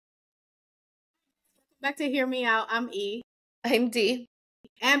Back to Hear Me Out. I'm E. I'm D.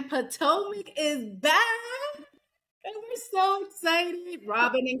 And Potomac is back. And we're so excited.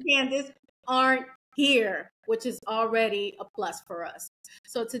 Robin and Candace aren't here, which is already a plus for us.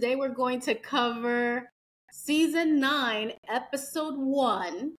 So today we're going to cover season 9, episode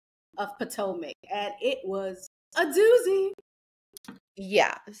 1 of Potomac. And it was a doozy.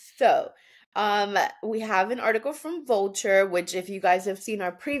 Yeah, so we have an article from Vulture, which if you guys have seen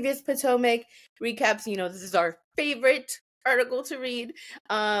our previous Potomac recaps, you know this is our favorite article to read.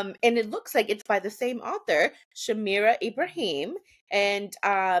 And it looks like it's by the same author, Shamira Ibrahim. And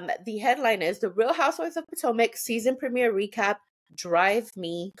the headline is The Real Housewives of Potomac season premiere recap drive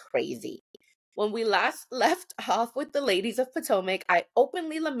me crazy. When we last left off with the ladies of Potomac, I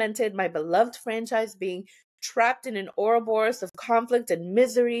openly lamented my beloved franchise being trapped in an Ouroboros of conflict and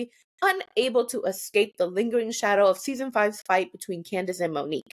misery, unable to escape the lingering shadow of season 5's fight between Candace and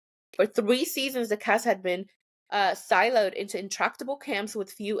Monique. For 3 seasons, the cast had been siloed into intractable camps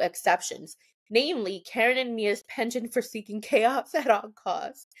with few exceptions, namely Karen and Mia's penchant for seeking chaos at all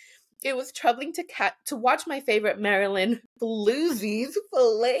costs. It was troubling to watch my favorite Marilyn bluesies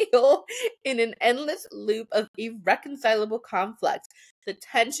flail in an endless loop of irreconcilable conflict. The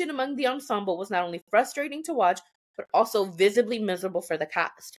tension among the ensemble was not only frustrating to watch, but also visibly miserable for the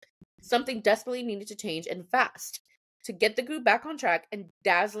cast. Something desperately needed to change, and fast, to get the group back on track and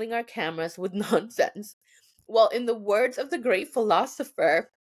dazzling our cameras with nonsense. Well, in the words of the great philosopher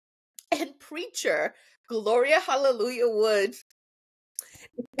and preacher, Gloria Hallelujah Woods,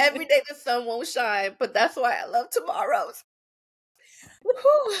 every day the sun won't shine, but that's why I love tomorrows.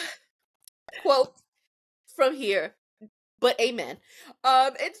 Whew. Quote from here, but amen.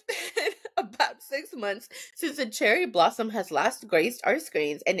 It's been about 6 months since the cherry blossom has last graced our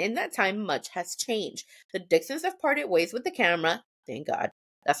screens, and in that time, much has changed. The Dixons have parted ways with the camera, thank God.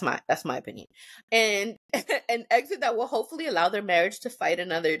 That's my opinion. And an exit that will hopefully allow their marriage to fight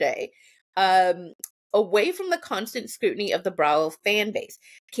another day. Away from the constant scrutiny of the Bravo fan base.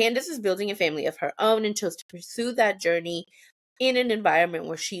 Candace is building a family of her own and chose to pursue that journey in an environment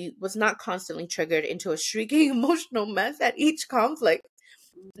where she was not constantly triggered into a shrieking emotional mess at each conflict.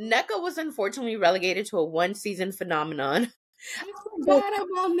 Nneka was unfortunately relegated to a 1-season phenomenon. I forgot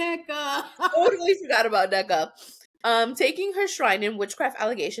about Nneka. Totally forgot about Nneka. Taking her shrine and witchcraft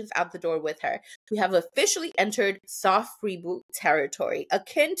allegations out the door with her. We have officially entered soft reboot territory,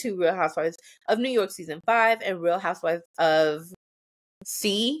 akin to Real Housewives of New York season 5 and Real Housewives of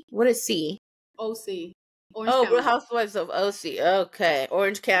C. What is C? OC. Real Housewives of OC. Okay.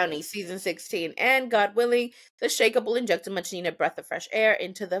 Orange County, season 16. And God willing, the Shakeable will inject a much needed breath of fresh air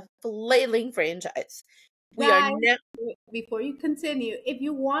into the flailing franchise. Guys, before you continue, if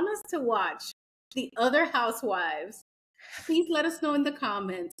you want us to watch the other housewives, please let us know in the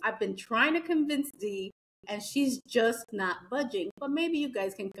comments. I've been trying to convince Dee, and she's just not budging, but maybe you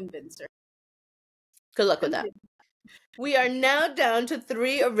guys can convince her. Good luck with that. We are now down to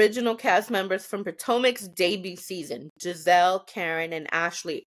 3 original cast members from Potomac's debut season, Giselle, Karen, and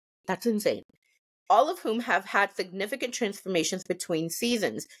Ashley. That's insane. All of whom have had significant transformations between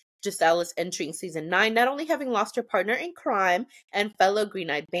seasons. Giselle is entering season 9, not only having lost her partner in crime and fellow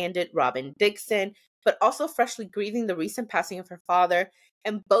Green-Eyed Bandit Robin Dixon, but also freshly grieving the recent passing of her father,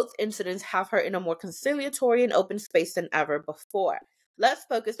 and both incidents have her in a more conciliatory and open space than ever before. Less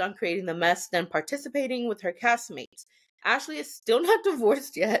focused on creating the mess than participating with her castmates. Ashley is still not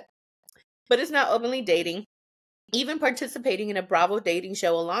divorced yet, but is now openly dating, even participating in a Bravo dating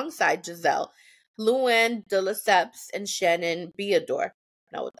show alongside Giselle, Luann de Lesseps, and Shannon Beador.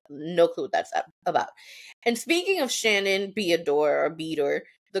 No clue what that's about. And speaking of Shannon Beador, or Beador,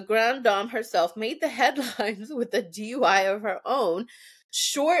 the Grand Dame herself made the headlines with a DUI of her own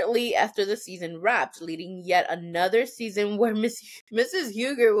shortly after the season wrapped, leading yet another season where Mrs.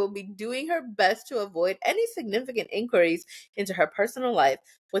 Huger will be doing her best to avoid any significant inquiries into her personal life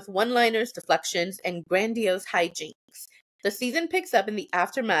with one-liners, deflections, and grandiose hijinks. The season picks up in the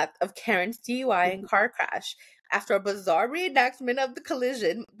aftermath of Karen's DUI and car crash. After a bizarre reenactment of the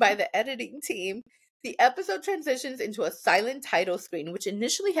collision by the editing team, the episode transitions into a silent title screen, which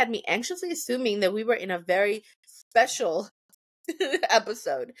initially had me anxiously assuming that we were in a very special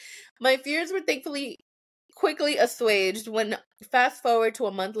episode. My fears were thankfully quickly assuaged when fast forward to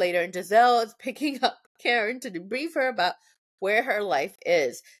a month later and Giselle is picking up Karen to debrief her about where her life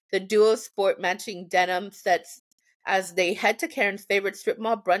is. The duo sport matching denim sets as they head to Karen's favorite strip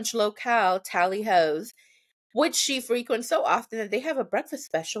mall brunch locale, Tally Ho's, which she frequents so often that they have a breakfast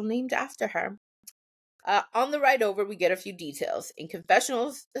special named after her. On the ride over, we get a few details. In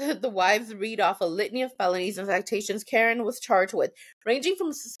confessionals, the wives read off a litany of felonies and citations Karen was charged with, ranging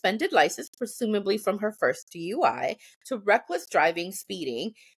from suspended license, presumably from her first DUI, to reckless driving,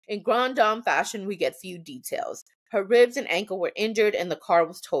 speeding. In Grand Dame fashion, we get few details. Her ribs and ankle were injured and the car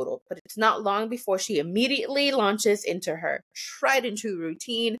was totaled, but it's not long before she immediately launches into her tried and true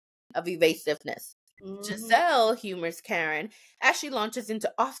routine of evasiveness. Giselle humors Karen as she launches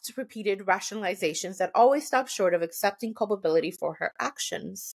into oft-repeated rationalizations that always stop short of accepting culpability for her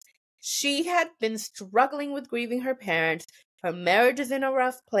actions. She had been struggling with grieving her parents, her marriage is in a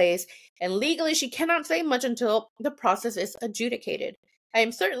rough place, and legally she cannot say much until the process is adjudicated. I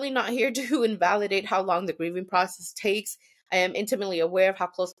am certainly not here to invalidate how long the grieving process takes. I am intimately aware of how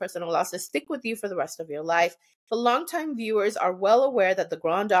close personal losses stick with you for the rest of your life. But longtime viewers are well aware that the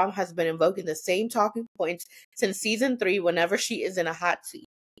Grand Dame has been invoking the same talking points since season 3 whenever she is in a hot seat.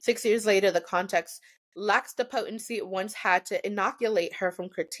 6 years later, the context lacks the potency it once had to inoculate her from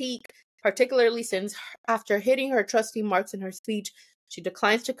critique, particularly since after hitting her trusty marks in her speech, she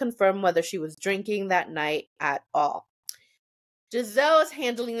declines to confirm whether she was drinking that night at all. Giselle is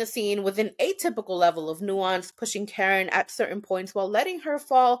handling the scene with an atypical level of nuance, pushing Karen at certain points while letting her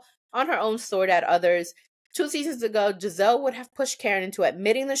fall on her own sword at others. 2 seasons ago, Giselle would have pushed Karen into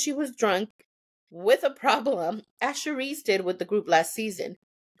admitting that she was drunk with a problem, as Charisse did with the group last season.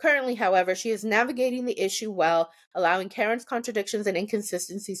 Currently, however, she is navigating the issue well, allowing Karen's contradictions and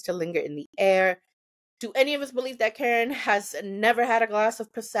inconsistencies to linger in the air. Do any of us believe that Karen has never had a glass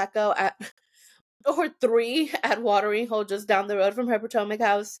of Prosecco or 3 at Watering Hole just down the road from her Potomac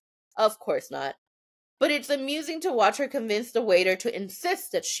house? Of course not. But it's amusing to watch her convince the waiter to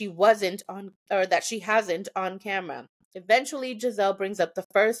insist that she hasn't on camera. Eventually, Giselle brings up the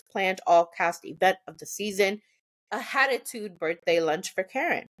first planned all-cast event of the season, a Hatitude birthday lunch for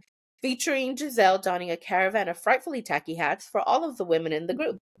Karen, featuring Giselle donning a caravan of frightfully tacky hats for all of the women in the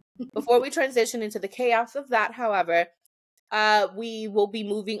group. Before we transition into the chaos of that, however, we will be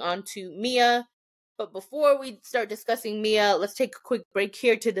moving on to Mia. But before we start discussing Mia, let's take a quick break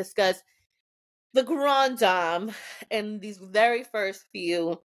here to discuss the Grand Dame and these very first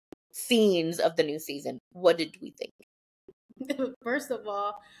few scenes of the new season. What did we think? First of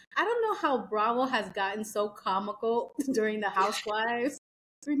all, I don't know how Bravo has gotten so comical during the Housewives.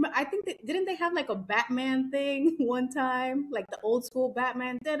 I think didn't they have like a Batman thing one time, like the old school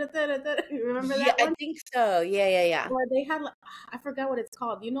Batman? You remember that one? I think so. Yeah. Or they had like, I forgot what it's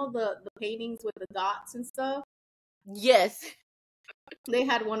called. You know the paintings with the dots and stuff. Yes. They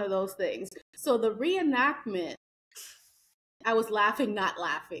had one of those things. So the reenactment, I was laughing, not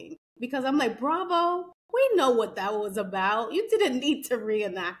laughing, because I'm like, Bravo, we know what that was about. You didn't need to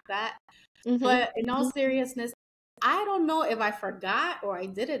reenact that. Mm-hmm. But in all seriousness, I don't know if I forgot or I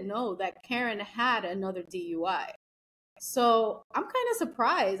didn't know that Karen had another DUI. So I'm kind of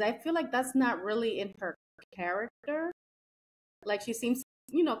surprised. I feel like that's not really in her character. Like she seems,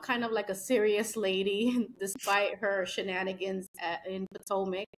 kind of like a serious lady despite her shenanigans in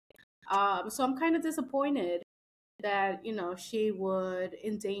Potomac. So I'm kind of disappointed that, she would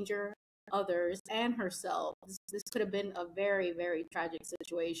endanger others and herself. This could have been a very, very tragic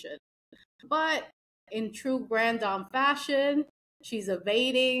situation. But in true Grand Dame fashion, she's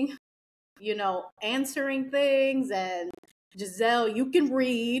evading, answering things. And Giselle, you can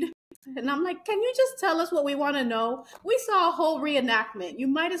read. And I'm like, can you just tell us what we want to know? We saw a whole reenactment. You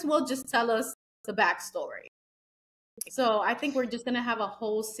might as well just tell us the backstory. So I think we're just going to have a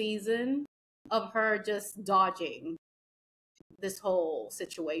whole season of her just dodging this whole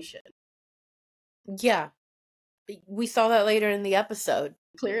situation. Yeah. We saw that later in the episode.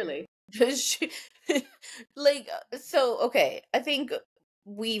 Clearly. Okay, I think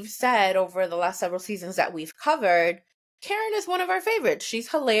we've said over the last several seasons that we've covered, Karen is one of our favorites.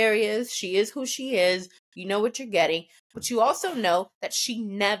 She's hilarious. She is who she is. You know what you're getting. But you also know that she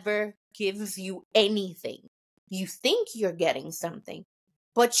never gives you anything. You think you're getting something,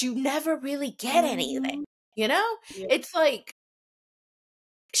 but you never really get anything. You know? Yeah. It's like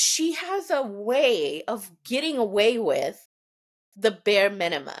she has a way of getting away with the bare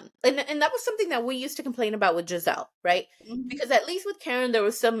minimum. And that was something that we used to complain about with Giselle, right? Mm-hmm. Because at least with Karen, there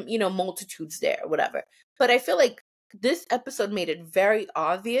was some, multitudes there, whatever. But I feel like this episode made it very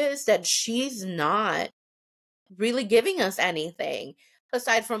obvious that she's not really giving us anything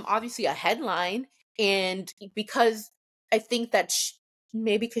aside from obviously a headline. And because I think that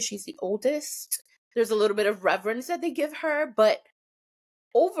maybe because she's the oldest, there's a little bit of reverence that they give her. But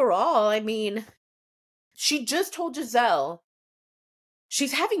overall, I mean, she just told Giselle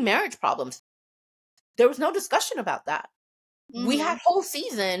she's having marriage problems. There was no discussion about that. Mm-hmm. We had whole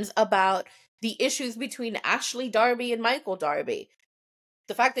seasons about the issues between Ashley Darby and Michael Darby.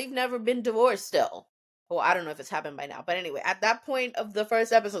 The fact they've never been divorced still. Well, I don't know if it's happened by now. But anyway, at that point of the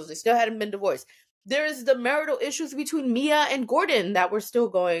first episodes, they still hadn't been divorced. There's the marital issues between Mia and Gordon that were still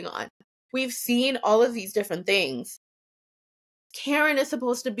going on. We've seen all of these different things. Karen is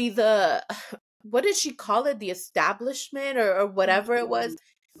supposed to be the, what did she call it? The establishment or whatever it was.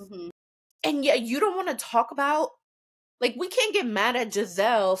 Mm-hmm. And yet you don't want to talk about, like, we can't get mad at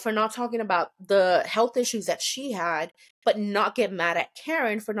Giselle for not talking about the health issues that she had, but not get mad at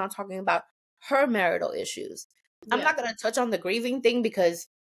Karen for not talking about her marital issues. Yeah. I'm not going to touch on the grieving thing because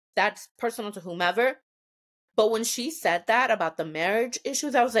that's personal to whomever. But when she said that about the marriage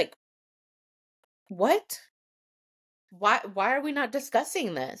issues, I was like, what? Why are we not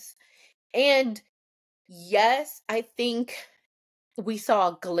discussing this? And yes, I think we saw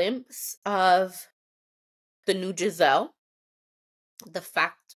a glimpse of the new Giselle. The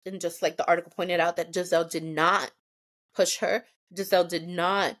fact, and just like the article pointed out, that Giselle did not push her. Giselle did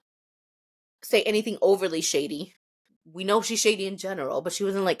not say anything overly shady. We know she's shady in general, but she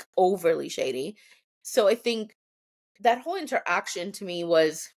wasn't like overly shady. So I think that whole interaction to me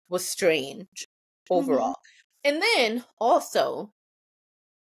was strange overall. Mm-hmm. And then also,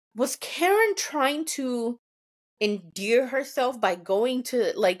 was Karen trying to endear herself by going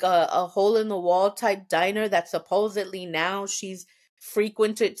to like a hole in the wall type diner that supposedly now she's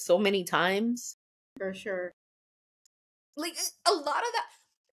frequented so many times? For sure. Like, a lot of that,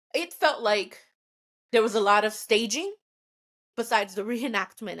 it felt like there was a lot of staging besides the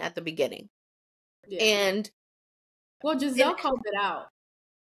reenactment at the beginning. Yeah. And well, Giselle called it out.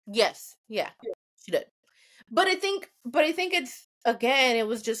 Yes, yeah, she did. But I think it's, again, it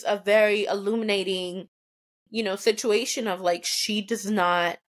was just a very illuminating, situation of like, she does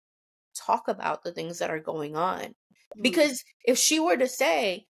not talk about the things that are going on. Because if she were to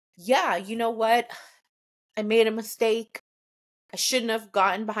say, yeah, you know what, I made a mistake, I shouldn't have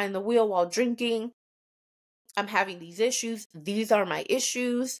gotten behind the wheel while drinking, I'm having these issues, these are my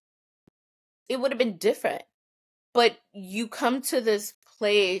issues, it would have been different. But you come to this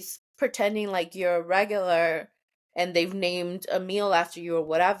place pretending like you're a regular and they've named a meal after you or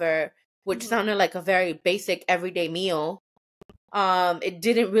whatever, which sounded like a very basic everyday meal. It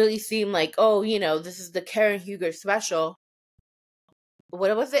didn't really seem like, oh, this is the Karen Huger special.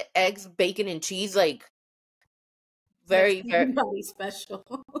 What was it? Eggs, bacon, and cheese? Like, very special.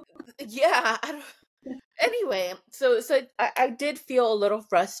 Yeah. Anyway, so I did feel a little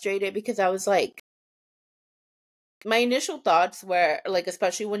frustrated because I was like, my initial thoughts were like,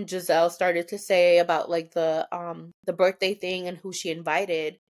 especially when Giselle started to say about like the birthday thing and who she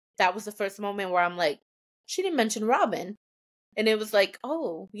invited, that was the first moment where I'm like, she didn't mention Robin. And it was like,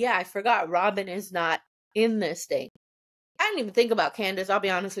 oh yeah, I forgot Robin is not in this thing. I didn't even think about Candace, I'll be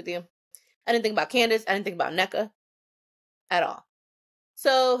honest with you. I didn't think about Candace, I didn't think about NECA at all.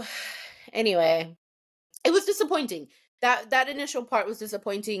 So anyway, it was disappointing. That initial part was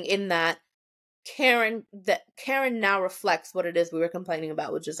disappointing in that Karen now reflects what it is we were complaining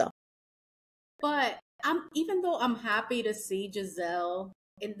about with Giselle. But even though I'm happy to see Giselle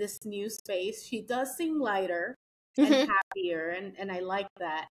in this new space, she does seem lighter and happier, and I like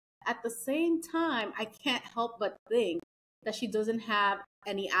that. At the same time, I can't help but think that she doesn't have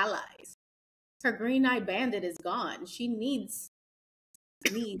any allies. Her Green Eye Bandit is gone. She needs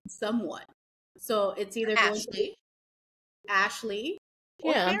someone. So it's either going to be Ashley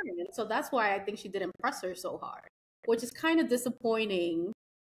or Karen. So that's why I think she didn't press her so hard, which is kind of disappointing.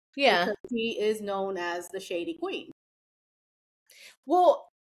 Yeah. Because she is known as the Shady Queen. Well,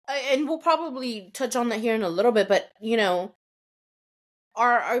 and we'll probably touch on that here in a little bit, but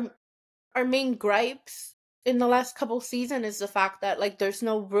our main gripes in the last couple seasons is the fact that like there's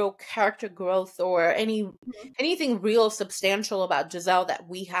no real character growth or anything real substantial about Giselle that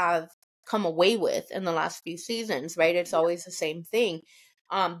we have come away with in the last few seasons, right? It's always the same thing,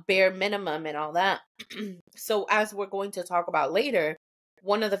 bare minimum and all that. So as we're going to talk about later,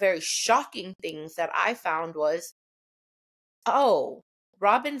 one of the very shocking things that I found was, oh,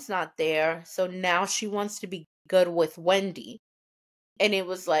 Robin's not there, so now she wants to be good with Wendy. And it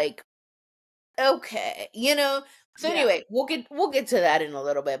was like, okay, So anyway, we'll get to that in a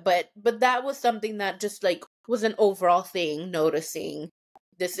little bit, but that was something that just like was an overall thing, noticing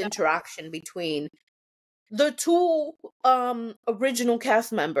this interaction between the two original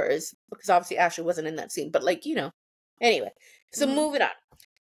cast members, because obviously Ashley wasn't in that scene, but like, anyway, so moving on.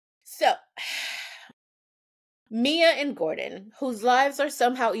 So Mia and Gordon, whose lives are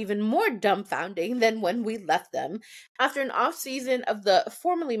somehow even more dumbfounding than when we left them, after an off-season of the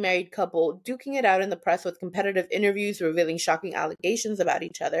formerly married couple duking it out in the press with competitive interviews revealing shocking allegations about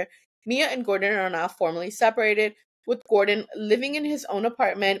each other, Mia and Gordon are now formally separated, with Gordon living in his own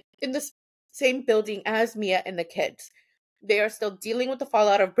apartment in the same building as Mia and the kids. They are still dealing with the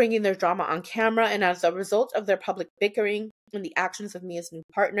fallout of bringing their drama on camera, and as a result of their public bickering and the actions of Mia's new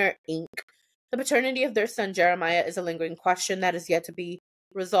partner, Ink, the paternity of their son Jeremiah is a lingering question that is yet to be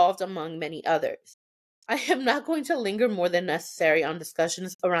resolved among many others. I am not going to linger more than necessary on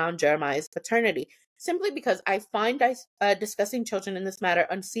discussions around Jeremiah's paternity, simply because I find discussing children in this matter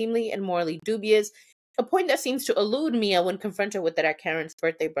unseemly and morally dubious, a point that seems to elude Mia when confronted with it at Karen's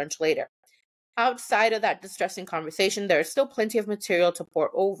birthday brunch later. Outside of that distressing conversation, there is still plenty of material to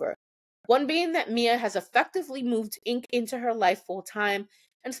pour over. One being that Mia has effectively moved Ink into her life full time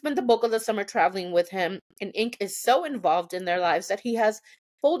and spent the bulk of the summer traveling with him, and Ink is so involved in their lives that he has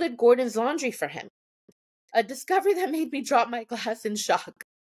folded Gordon's laundry for him. A discovery that made me drop my glass in shock.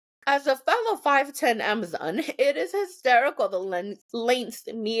 As a fellow 5'10" Amazon, it is hysterical the lengths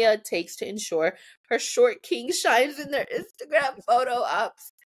Mia takes to ensure her short king shines in their Instagram photo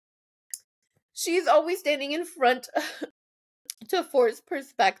ops. She's always standing in front to force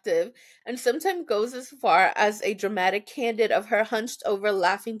perspective, and sometimes goes as far as a dramatic candid of her hunched over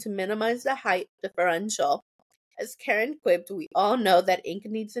laughing to minimize the height differential. As Karen quipped, we all know that Ink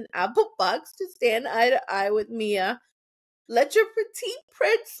needs an apple box to stand eye to eye with Mia. Let your petite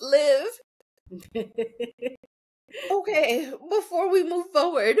prince live. Okay, before we move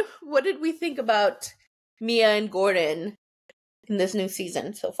forward, what did we think about Mia and Gordon in this new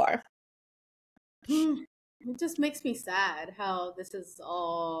season so far? It just makes me sad how this has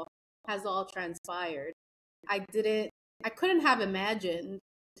all transpired. I couldn't have imagined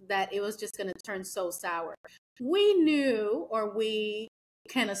that it was just going to turn so sour. We knew, or we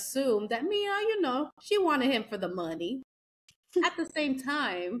can assume, that Mia, she wanted him for the money. At the same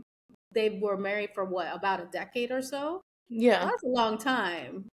time, they were married for what, about a decade or so? Yeah. That's a long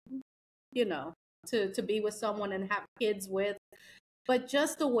time, to be with someone and have kids with. But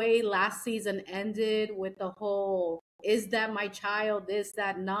just the way last season ended with the whole, is that my child, is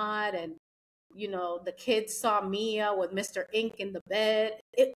that not? And, the kids saw Mia with Mr. Ink in the bed.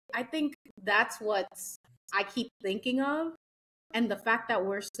 I think that's what I keep thinking of. And the fact that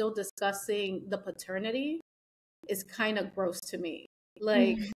we're still discussing the paternity is kind of gross to me.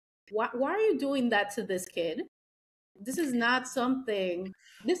 Like, why are you doing that to this kid? This is something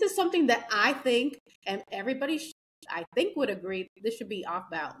that I think, and everybody I think would agree, this should be off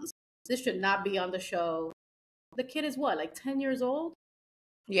bounds. This should not be on the show. The kid is what, like 10 years old?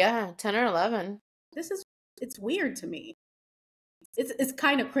 Yeah, 10 or 11. It's weird to me. It's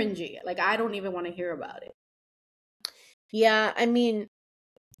kind of cringy. Like, I don't even want to hear about it. Yeah, I mean,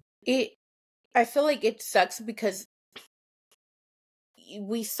 I feel like it sucks because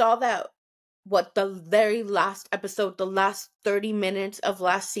we saw that, the very last episode, the last 30 minutes of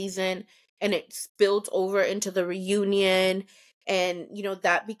last season, and it spilled over into the reunion, and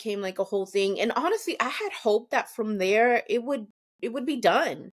that became like a whole thing. And honestly, I had hoped that from there it would be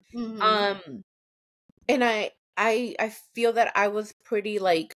done. Mm-hmm. And I feel that I was pretty,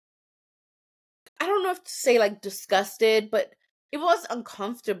 like, I don't know if to say like disgusted, but it was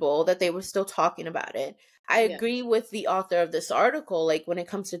uncomfortable that they were still talking about it. I Yeah. agree with the author of this article. Like, when it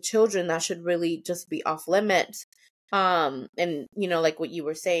comes to children, that should really just be off limits. And like what you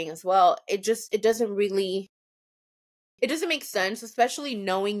were saying as well, it doesn't make sense, especially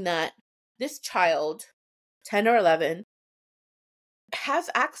knowing that this child, 10 or 11, has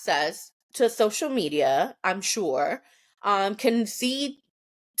access to social media, I'm sure, can see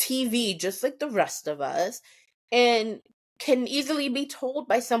TV just like the rest of us, and can easily be told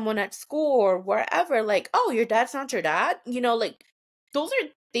by someone at school or wherever, like, oh, your dad's not your dad. Like, those are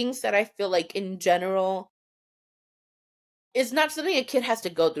things that I feel like in general is not something a kid has to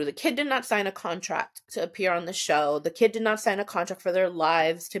go through. The kid did not sign a contract to appear on the show. The kid did not sign a contract for their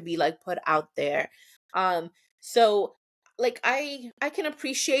lives to be like put out there. So like I can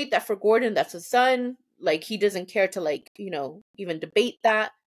appreciate that for Gordon, that's his son. Like, he doesn't care to, like, even debate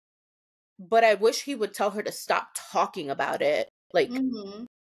that. But I wish he would tell her to stop talking about it. Like, Mm-hmm.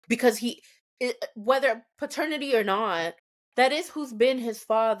 because whether paternity or not, that is who's been his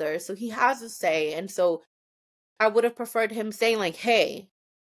father. So he has a say. And so I would have preferred him saying, like, hey,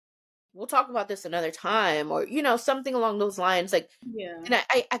 we'll talk about this another time, or, something along those lines. Like, Yeah. and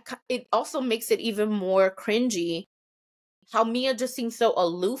it also makes it even more cringy how Mia just seems so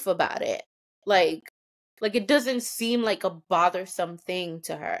aloof about it. Like it doesn't seem like a bothersome thing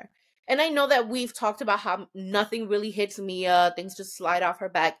to her. And I know that we've talked about how nothing really hits Mia, things just slide off her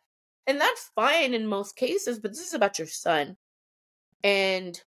back. And that's fine in most cases, but this is about your son.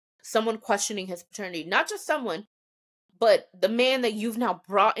 And someone questioning his paternity. Not just someone, but the man that you've now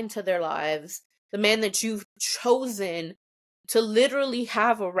brought into their lives, the man that you've chosen to literally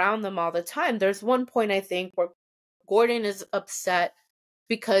have around them all the time. There's one point, I think, where Gordon is upset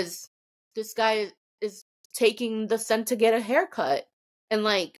because this guy is taking the son to get a haircut. And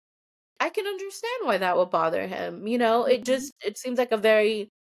like, I can understand why that would bother him. You know, it seems like a very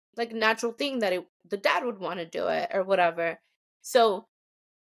like natural thing that the dad would want to do it or whatever. So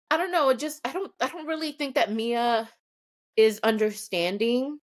I don't know. I don't really think that Mia is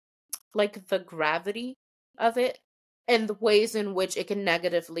understanding like the gravity of it and the ways in which it can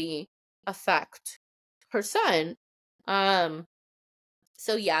negatively affect her son. Um,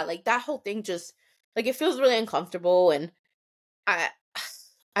 so yeah, like that whole thing just like it feels really uncomfortable, and I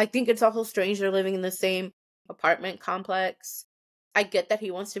I think it's awful strange they're living in the same apartment complex. I get that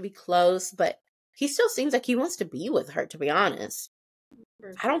he wants to be close, but he still seems like he wants to be with her, to be honest. For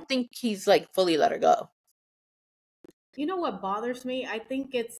I sure. don't think he's like fully let her go. You know what bothers me? I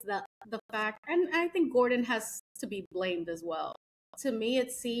think it's the fact, and I think Gordon has to be blamed as well. To me,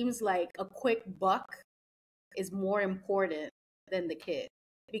 it seems like a quick buck is more important than the kid,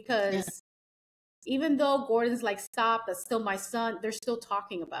 Yeah. because even though Gordon's like, stop, that's still my son, they're still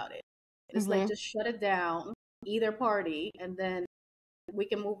talking about it. It's like, Mhm. just shut it down, either party, and then we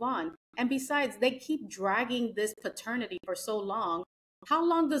can move on. And besides, they keep dragging this paternity for so long. How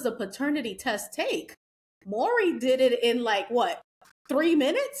long does a paternity test take? Maury did it in like what, 3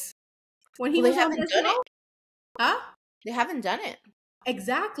 minutes when he Well, they was on haven't the done it. show? Huh? They haven't done it.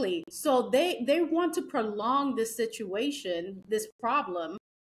 Exactly. So they want to prolong this situation, this problem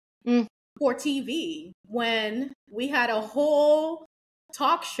Mm. for TV when we had a whole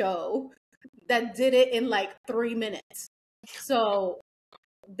talk show that did it in like 3 minutes. So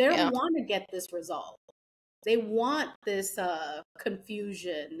they Yeah. want to get this resolved. They want this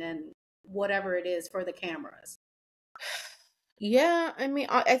confusion and whatever it is for the cameras. Yeah, I mean,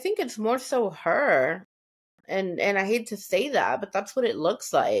 I think it's more so her, and I hate to say that, but that's what it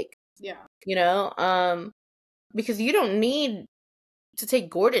looks like, Yeah. you know? Because you don't need to take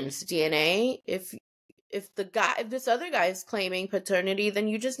Gordon's DNA. If this other guy is claiming paternity, then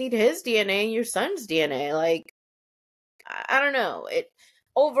you just need his DNA and your son's DNA. Like, I don't know. It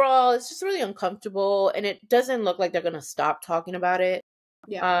overall, it's just really uncomfortable, and it doesn't look like they're gonna stop talking about it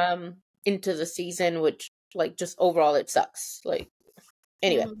Yeah. into the season, which like just overall it sucks. Like,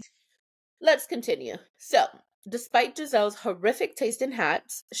 anyway. Mhm. Let's continue. So, despite Giselle's horrific taste in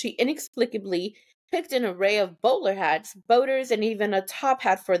hats, she inexplicably picked an array of bowler hats, boaters, and even a top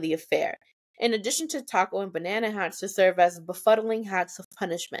hat for the affair, in addition to taco and banana hats to serve as befuddling hats of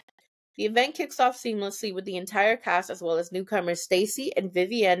punishment. The event kicks off seamlessly with the entire cast as well as newcomers Stacy and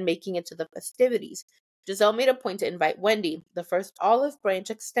Vivienne making it to the festivities. Giselle made a point to invite Wendy, the first olive branch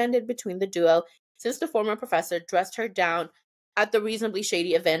extended between the duo since the former professor dressed her down at the reasonably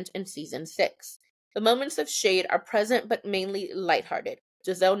shady event in season 6. The moments of shade are present but mainly lighthearted.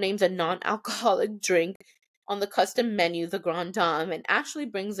 Giselle names a non alcoholic drink on the custom menu, the Grand Dame, and Ashley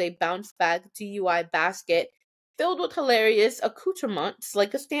brings a bounce back DUI basket filled with hilarious accoutrements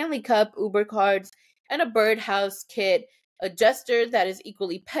like a Stanley Cup, Uber cards, and a birdhouse kit, a gesture that is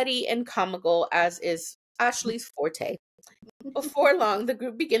equally petty and comical as is Ashley's forte. Before long, the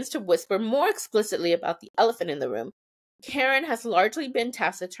group begins to whisper more explicitly about the elephant in the room. Karen has largely been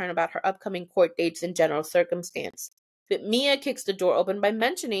taciturn about her upcoming court dates and general circumstance. But Mia kicks the door open by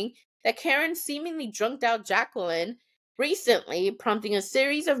mentioning that Karen seemingly drunked out Jacqueline recently, prompting a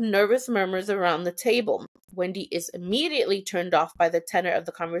series of nervous murmurs around the table. Wendy is immediately turned off by the tenor of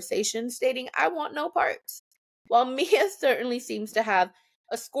the conversation, stating, "I want no parts." While Mia certainly seems to have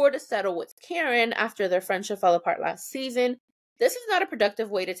a score to settle with Karen after their friendship fell apart last season, this is not a productive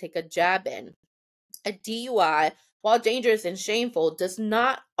way to take a jab in. A DUI, while dangerous and shameful, does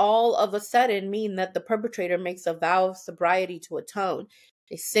not all of a sudden mean that the perpetrator makes a vow of sobriety to atone.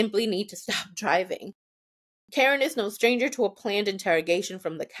 They simply need to stop driving. Karen is no stranger to a planned interrogation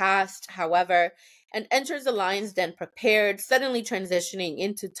from the cast, however, and enters the lion's den prepared, suddenly transitioning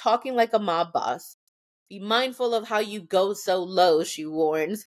into talking like a mob boss. Be mindful of how you go so low, she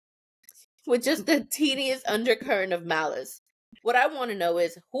warns, with just a tedious undercurrent of malice. What I want to know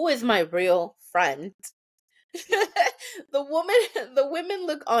is, who is my real friend? The women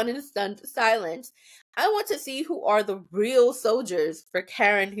look on in stunned silence. I want to see who are the real soldiers for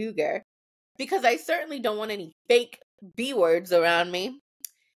Karen Huger, because I certainly don't want any fake B words around me.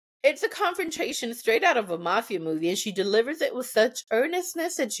 It's a confrontation straight out of a mafia movie, and she delivers it with such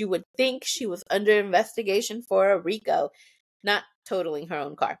earnestness that you would think she was under investigation for a RICO, not totaling her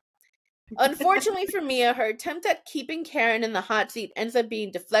own car. Unfortunately for Mia, her attempt at keeping Karen in the hot seat ends up being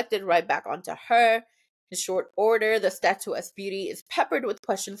deflected right back onto her. In short order, the statuesque beauty is peppered with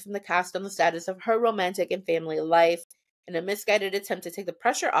questions from the cast on the status of her romantic and family life. In a misguided attempt to take the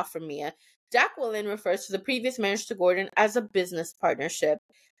pressure off from Mia, Jacqueline refers to the previous marriage to Gordon as a business partnership,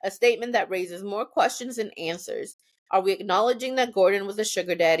 a statement that raises more questions than answers. Are we acknowledging that Gordon was a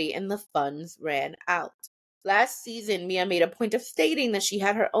sugar daddy and the funds ran out? Last season, Mia made a point of stating that she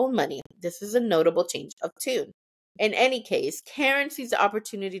had her own money. This is a notable change of tune. In any case, Karen sees the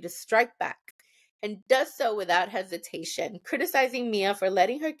opportunity to strike back and does so without hesitation, criticizing Mia for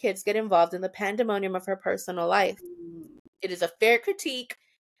letting her kids get involved in the pandemonium of her personal life. It is a fair critique.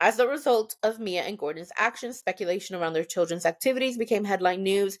 As a result of Mia and Gordon's actions, speculation around their children's activities became headline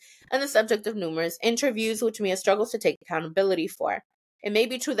news and the subject of numerous interviews, which Mia struggles to take accountability for. It may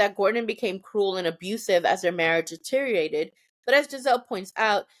be true that Gordon became cruel and abusive as their marriage deteriorated, but as Giselle points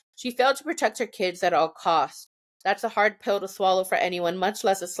out, she failed to protect her kids at all costs. That's a hard pill to swallow for anyone, much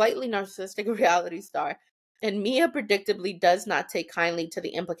less a slightly narcissistic reality star. And Mia predictably does not take kindly to the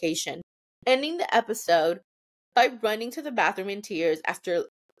implication, ending the episode by running to the bathroom in tears after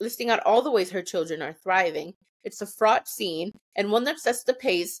listing out all the ways her children are thriving. It's a fraught scene, and one that sets the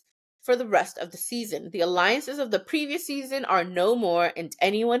pace for the rest of the season. The alliances of the previous season are no more, and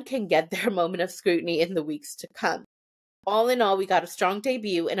anyone can get their moment of scrutiny in the weeks to come. All in all, we got a strong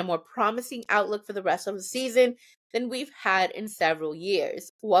debut and a more promising outlook for the rest of the season than we've had in several years.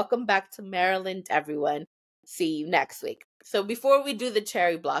 Welcome back to Maryland, everyone. See you next week. So before we do the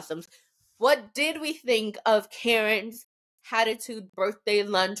cherry blossoms, what did we think of Karen's Hatitude birthday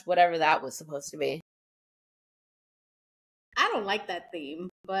lunch, whatever that was supposed to be? I don't like that theme,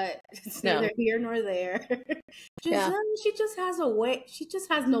 but it's No. neither here nor there. Giselle, she just has a way. She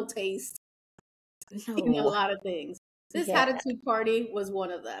just has no taste in a No. lot of things. This Yeah. attitude party was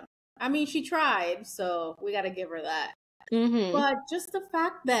one of them. I mean, she tried, so we got to give her that. Mm-hmm. But just the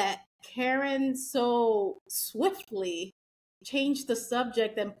fact that Karen so swiftly changed the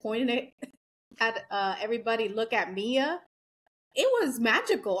subject and pointed it at everybody look at Mia, it was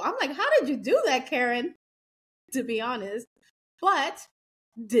magical. I'm like, how did you do that, Karen? To be honest. But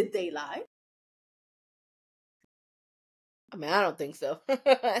did they lie? I mean, I don't think so.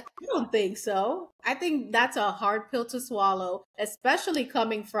 I don't think so. I think that's a hard pill to swallow, especially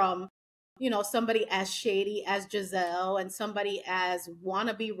coming from, somebody as shady as Giselle and somebody as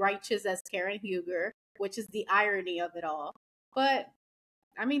wannabe righteous as Karen Huger, which is the irony of it all. But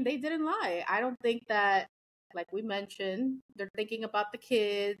I mean, they didn't lie. I don't think that, like we mentioned, they're thinking about the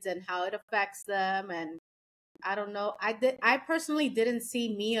kids and how it affects them. And I don't know. I personally didn't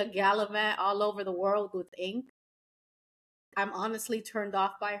see Mia gallivant all over the world with ink. I'm honestly turned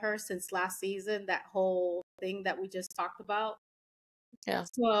off by her since last season, that whole thing that we just talked about. Yeah.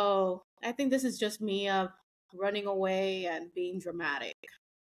 So I think this is just Mia running away and being dramatic,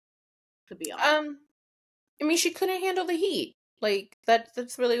 to be honest. I mean, she couldn't handle the heat. Like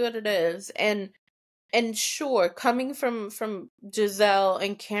that's really what it is. And sure, coming from Giselle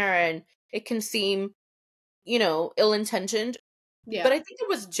and Karen, it can seem, ill-intentioned. Yeah. But I think it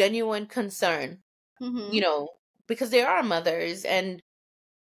was genuine concern, Mm-hmm. because they are mothers and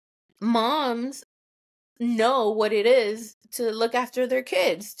moms know what it is to look after their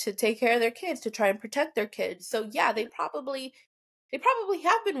kids, to take care of their kids, to try and protect their kids. So yeah, they probably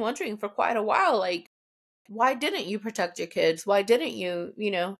have been wondering for quite a while, like, why didn't you protect your kids? Why didn't you,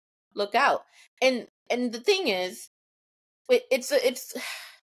 look out? And the thing is, it's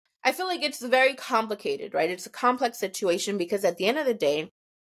I feel like it's very complicated, right? It's a complex situation because at the end of the day,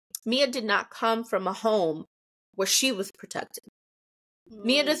 Mia did not come from a home where she was protected.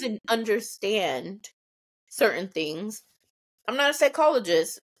 Mia doesn't understand certain things. I'm not a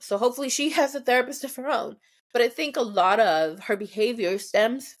psychologist, so hopefully she has a therapist of her own. But I think a lot of her behavior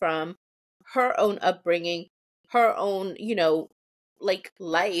stems from her own upbringing, her own,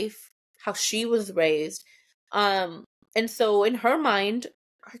 life, how she was raised. And so in her mind,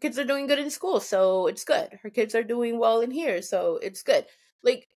 her kids are doing good in school, so it's good. Her kids are doing well in here, so it's good.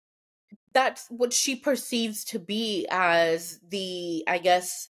 Like, that's what she perceives to be as the, I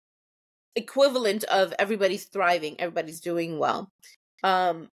guess, equivalent of everybody's thriving, everybody's doing well.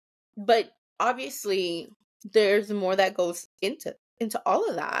 But obviously there's more that goes into all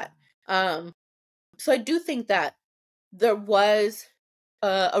of that. So I do think that there was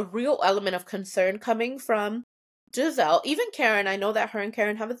a real element of concern coming from Giselle, even Karen. I know that her and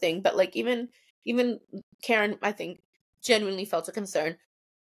Karen have a thing, but like even Karen, I think, genuinely felt a concern.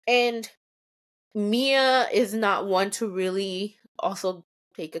 And Mia is not one to really also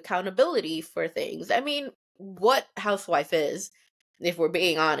take accountability for things. I mean, what housewife is, if we're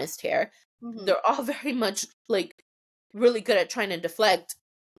being honest here, Mm-hmm. they're all very much like really good at trying to deflect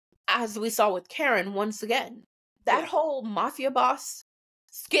as we saw with Karen once again, that whole mafia boss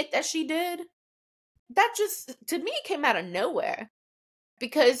skit that she did, that just, to me, came out of nowhere.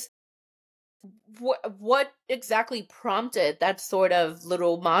 Because what exactly prompted that sort of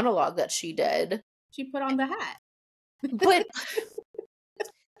little monologue that she did? She put on the hat. But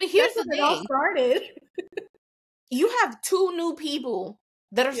here's That's the when it all thing. started. You have two new people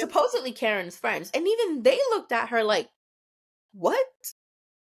that are supposedly Karen's friends, and even they looked at her like, what?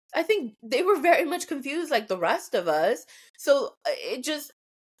 I think they were very much confused like the rest of us. So it just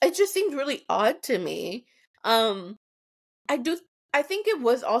seemed really odd to me. I do I think it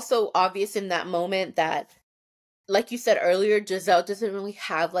was also obvious in that moment that, like you said earlier, Giselle doesn't really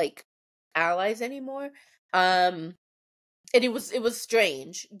have like allies anymore. And it was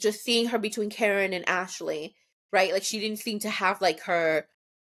strange just seeing her between Karen and Ashley, right? Like she didn't seem to have like her,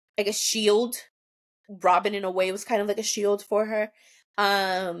 like a shield. Robin in a way was kind of like a shield for her.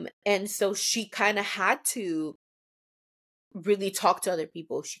 And so she kind of had to really talk to other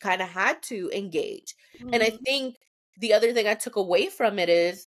people. She kind of had to engage. And I think the other thing I took away from it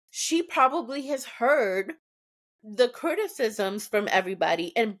is she probably has heard the criticisms from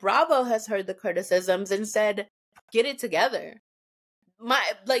everybody, and Bravo has heard the criticisms and said, get it together.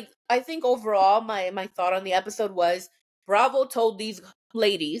 I think overall my thought on the episode was Bravo told these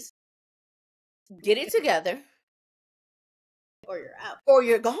ladies, get it together Or you're out. or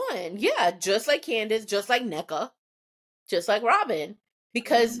you're gone. Yeah, just like Candace, just like NECA, just like Robin.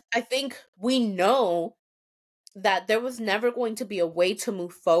 Because I think we know that there was never going to be a way to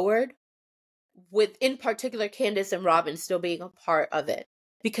move forward with, in particular, Candace and Robin still being a part of it.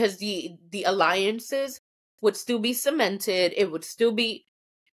 Because the alliances would still be cemented. It would still be...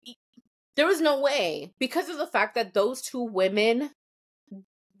 There was no way. Because of the fact that those two women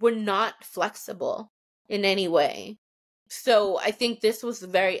were not flexible in any way. So I think this was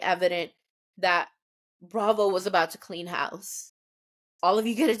very evident that Bravo was about to clean house. All of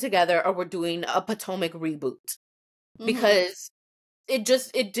you get it together or we're doing a Potomac reboot. Because it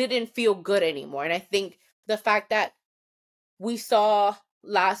didn't feel good anymore. And I think the fact that we saw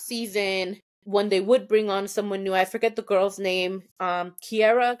last season when they would bring on someone new, I forget the girl's name,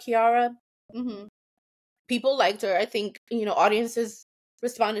 Kiara. People liked her. I think, audiences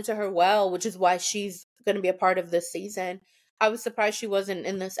responded to her well, which is why she's going to be a part of this season. I was surprised she wasn't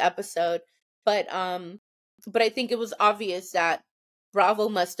in this episode, but I think it was obvious that Bravo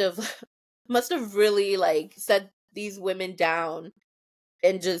must have really like set these women down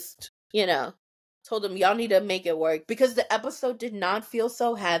and just, told them y'all need to make it work, because the episode did not feel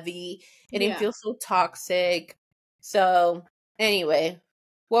so heavy. It didn't feel so toxic. So anyway,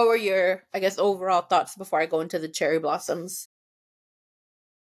 what were your, I guess, overall thoughts before I go into the cherry blossoms?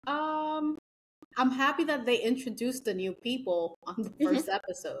 I'm happy that they introduced the new people on the first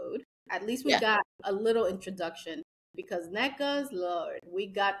episode. At least we got a little introduction, because NECA's, Lord, we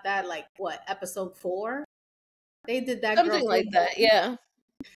got that like what, episode 4? They did that something like that, yeah.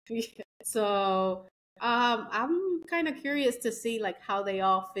 So I'm kind of curious to see like how they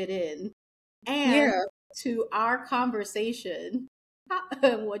all fit in. And to our conversation,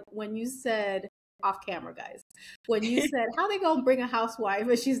 when you said off camera, guys, when you said how they gonna bring a housewife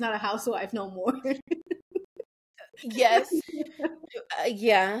and she's not a housewife no more. Yes.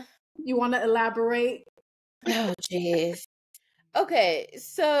 Yeah. You want to elaborate? Oh, jeez. Okay,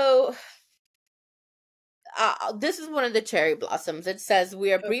 so this is one of the cherry blossoms. It says,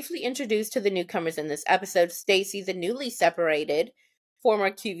 we are briefly introduced to the newcomers in this episode. Stacy, the newly separated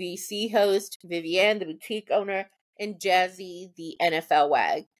former QVC host, Vivienne, the boutique owner, and Jazzy, the NFL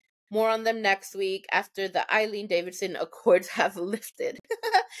wag. More on them next week after the Eileen Davidson Accords have lifted.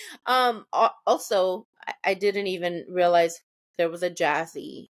 Also, I didn't even realize there was a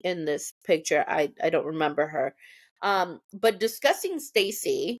Jazzy in this picture. I don't remember her. But discussing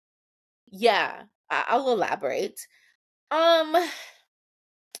Stacy, yeah, I'll elaborate.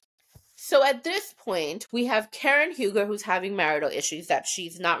 So at this point, we have Karen Huger, who's having marital issues that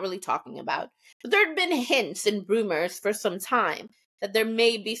she's not really talking about. But there had been hints and rumors for some time that there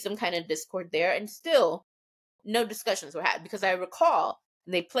may be some kind of discord there, and still no discussions were had. Because I recall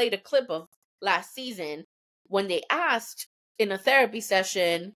they played a clip of last season when they asked in a therapy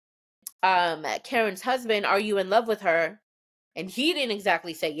session, Karen's husband, are you in love with her? And he didn't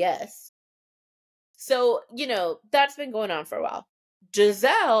exactly say yes. So, that's been going on for a while.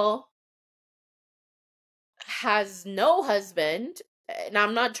 Giselle has no husband, and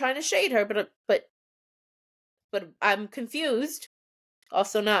I'm not trying to shade her, but I'm confused.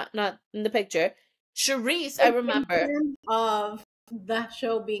 Also not in the picture. Charisse, I remember of that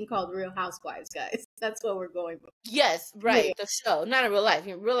show being called Real Housewives, guys. That's what we're going with. Yes, right. The show, not in real life.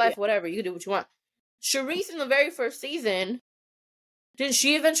 In real life, whatever, you can do what you want. Charisse in the very first season, didn't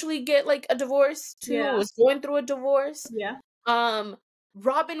she eventually get like a divorce too? Yeah. Was going through a divorce. Yeah.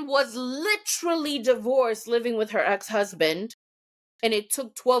 Robin was literally divorced, living with her ex-husband, and it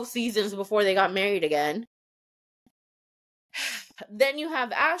took 12 seasons before they got married again. Then you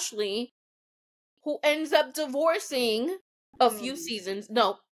have Ashley, who ends up divorcing a few seasons.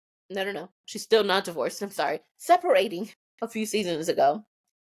 No. She's still not divorced. I'm sorry. Separating a few seasons ago.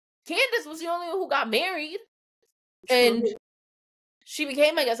 Candace was the only one who got married. And she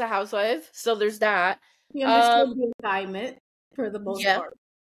became, I guess, a housewife. So there's that. He understood the assignment for the most part.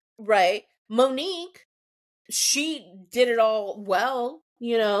 Right. Monique, she did it all well,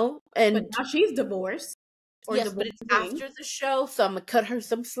 and but now she's divorced. Yes, but it's after the show, so I'm gonna cut her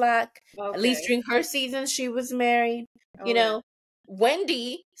some slack. Okay. At least during her season, she was married.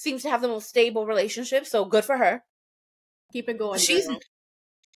 Wendy seems to have the most stable relationship, so good for her. Keep it going.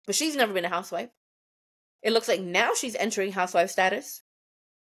 But she's never been a housewife. It looks like now she's entering housewife status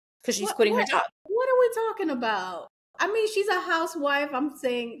because she's quitting her job. What are we talking about? I mean, she's a housewife. I'm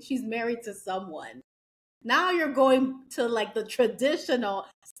saying she's married to someone. Now you're going to like the traditional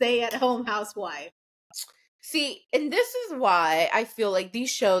stay-at-home housewife. See, and this is why I feel like these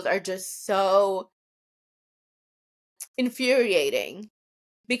shows are just so infuriating,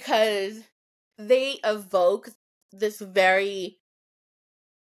 because they evoke the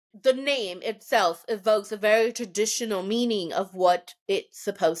name itself evokes a very traditional meaning of what it's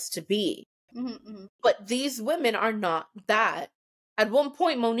supposed to be. Mm-hmm. But these women are not that. At one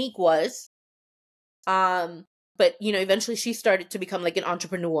point, Monique was. But, eventually she started to become like an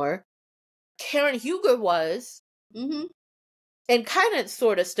entrepreneur. Karen Huger was. Mm-hmm. And kind of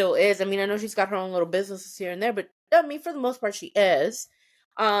sort of still is. I mean, I know she's got her own little businesses here and there, but I mean, for the most part, she is.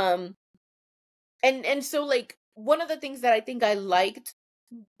 And so, like, one of the things that I think I liked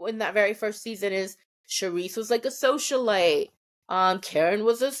in that very first season is Charisse was like a socialite. Karen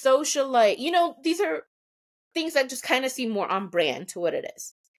was a socialite. These are things that just kind of seem more on brand to what it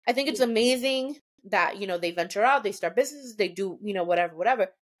is. I think it's amazing that, they venture out, they start businesses, they do,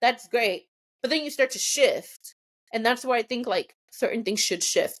 whatever. That's great. But then you start to shift. And that's where I think, like, certain things should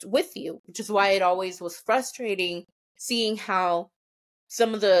shift with you, which is why it always was frustrating seeing how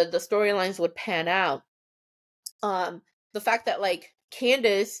some of the storylines would pan out. The fact that, like,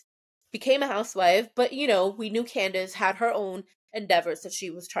 Candace became a housewife, but, we knew Candace had her own endeavors that she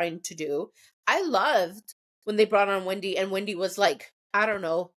was trying to do. I loved when they brought on Wendy, and Wendy was, like, I don't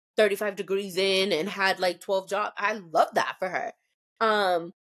know, 35 degrees in and had, like, 12 jobs. I love that for her.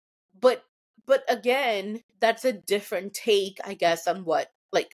 But again, that's a different take, I guess, on what,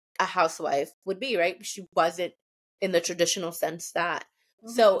 like, a housewife would be, right? She wasn't in the traditional sense that.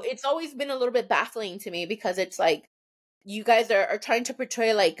 Mm-hmm. So it's always been a little bit baffling to me, because it's like, you guys are trying to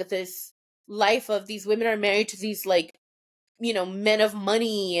portray, like, this life of these women are married to these, like, men of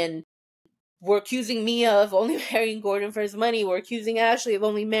money, and we're accusing Mia of only marrying Gordon for his money. We're accusing Ashley of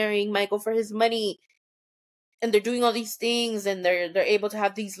only marrying Michael for his money. And they're doing all these things, and they're able to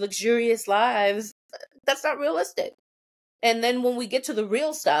have these luxurious lives. That's not realistic. And then when we get to the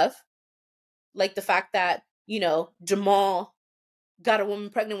real stuff, like the fact that, Jamal got a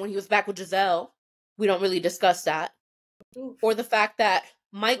woman pregnant when he was back with Giselle, we don't really discuss that. Oof. Or the fact that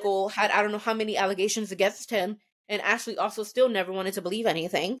Michael had, I don't know how many allegations against him, and Ashley also still never wanted to believe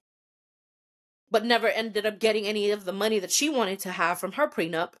anything, but never ended up getting any of the money that she wanted to have from her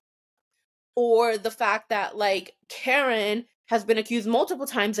prenup. Or the fact that, like, Karen has been accused multiple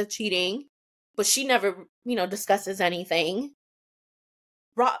times of cheating, but she never, discusses anything.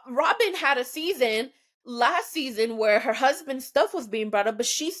 Robin had a season last season where her husband's stuff was being brought up, but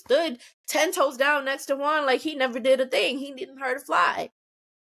she stood 10 toes down next to Juan like he never did a thing. He didn't hurt a fly.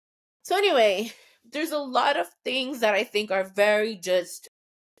 So anyway, there's a lot of things that I think are very just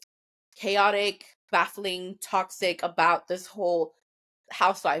chaotic, baffling, toxic about this whole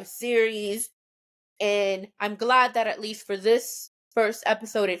Housewives series. And I'm glad that at least for this first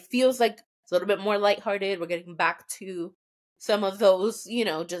episode, it feels like it's a little bit more lighthearted. We're getting back to some of those,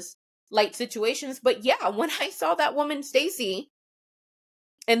 just light situations. But yeah, when I saw that woman, Stacy,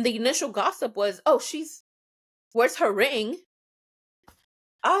 and the initial gossip was, oh, where's her ring?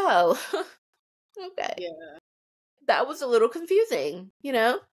 Oh, okay. Yeah. That was a little confusing, It's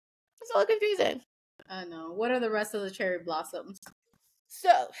a little confusing. I know. What are the rest of the cherry blossoms?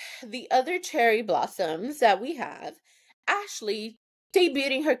 So, the other cherry blossoms that we have, Ashley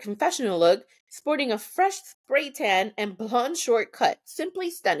debuting her confessional look, sporting a fresh spray tan and blonde short cut. Simply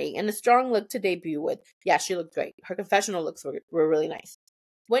stunning and a strong look to debut with. Yeah, she looked great. Her confessional looks were really nice.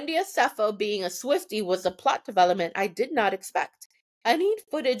 Wendy Acefo being a Swiftie was a plot development I did not expect. I need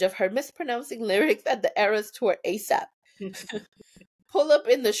footage of her mispronouncing lyrics at the Eras tour ASAP. Pull up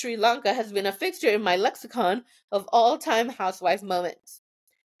in the Sri Lanka has been a fixture in my lexicon of all-time housewife moments.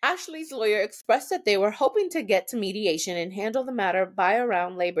 Ashley's lawyer expressed that they were hoping to get to mediation and handle the matter by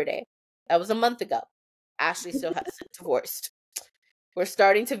around Labor Day. That was a month ago. Ashley still hasn't divorced. We're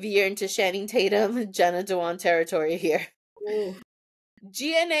starting to veer into Channing Tatum, Jenna Dewan territory here. Ooh.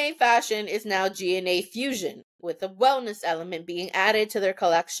 GNA Fashion is now GNA Fusion, with a wellness element being added to their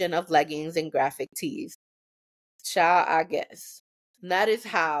collection of leggings and graphic tees. I guess. And that is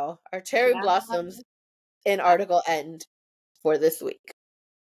how our Cherry Blossoms and article end for this week.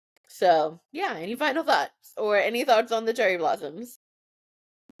 So, yeah, any final thoughts? Or any thoughts on the Cherry Blossoms?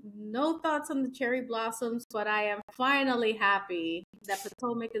 No thoughts on the Cherry Blossoms, but I am finally happy that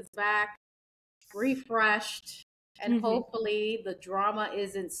Potomac is back, refreshed, and hopefully the drama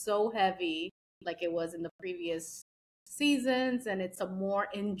isn't so heavy like it was in the previous seasons, and it's a more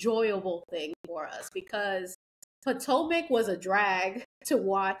enjoyable thing for us, because Potomac was a drag to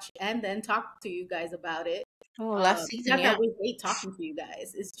watch and then talk to you guys about it. Oh, last season, not that we hate talking to you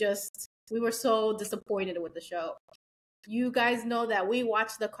guys. It's just we were so disappointed with the show. You guys know that we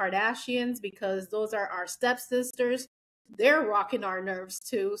watch the Kardashians because those are our stepsisters. They're rocking our nerves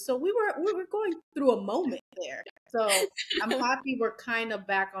too. So we were going through a moment there. So I'm happy we're kind of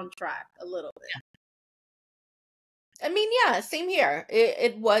back on track a little bit. I mean, yeah, same here.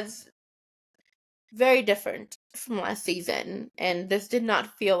 It was very different from last season, and this did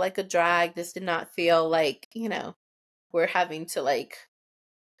not feel like a drag. This did not feel like, we're having to like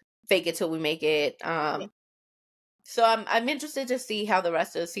fake it till we make it. So I'm interested to see how the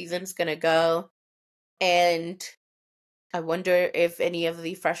rest of the season's gonna go, and I wonder if any of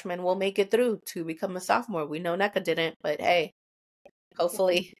the freshmen will make it through to become a sophomore. We know Nneka didn't, but hey,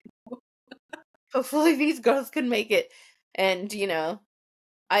 hopefully these girls can make it. And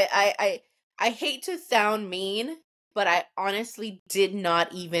I hate to sound mean, but I honestly did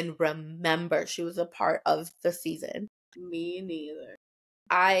not even remember she was a part of the season. Me neither.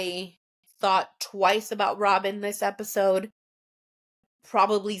 I thought twice about Robin this episode,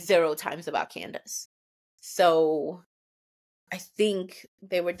 probably 0 times about Candace. So I think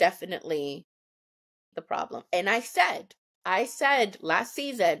they were definitely the problem. And I said last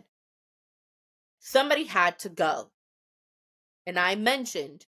season, somebody had to go. And I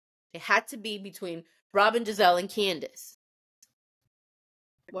mentioned it had to be between Robin, Giselle, and Candace.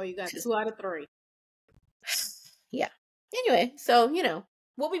 Well, you got 2 out of 3. Yeah. Anyway, so,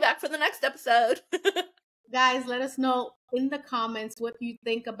 we'll be back for the next episode. Guys, let us know in the comments what you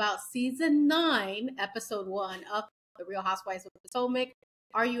think about season 9, episode 1 of The Real Housewives of Potomac.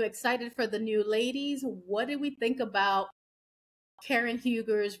 Are you excited for the new ladies? What did we think about Karen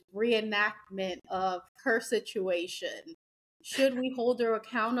Huger's reenactment of her situation? Should we hold her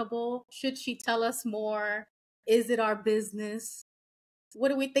accountable? Should she tell us more? Is it our business? What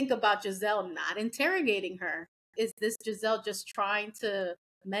do we think about Giselle not interrogating her? Is this Giselle just trying to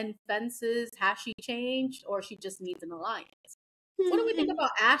mend fences? Has she changed, or she just needs an alliance? What do we think about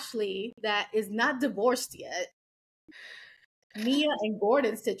Ashley that is not divorced yet? Mia and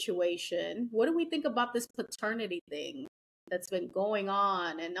Gordon's situation. What do we think about this paternity thing that's been going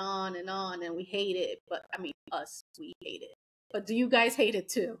on and on and on, and we hate it? But I mean, we hate it. But do you guys hate it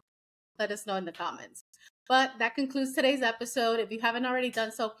too? Let us know in the comments. But that concludes today's episode. If you haven't already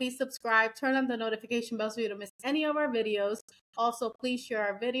done so, please subscribe, turn on the notification bell so you don't miss any of our videos. Also, please share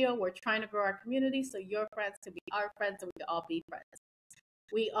our video. We're trying to grow our community so your friends can be our friends and we can all be friends.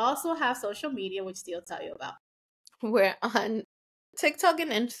 We also have social media, which Steele will tell you about. We're on TikTok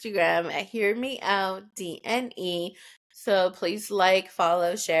and Instagram at Hear Me Out DNE. So please like,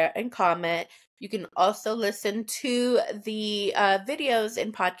 follow, share, and comment. You can also listen to the videos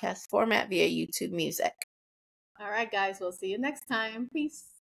in podcast format via YouTube Music. All right, guys. We'll see you next time. Peace.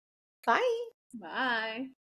 Bye. Bye.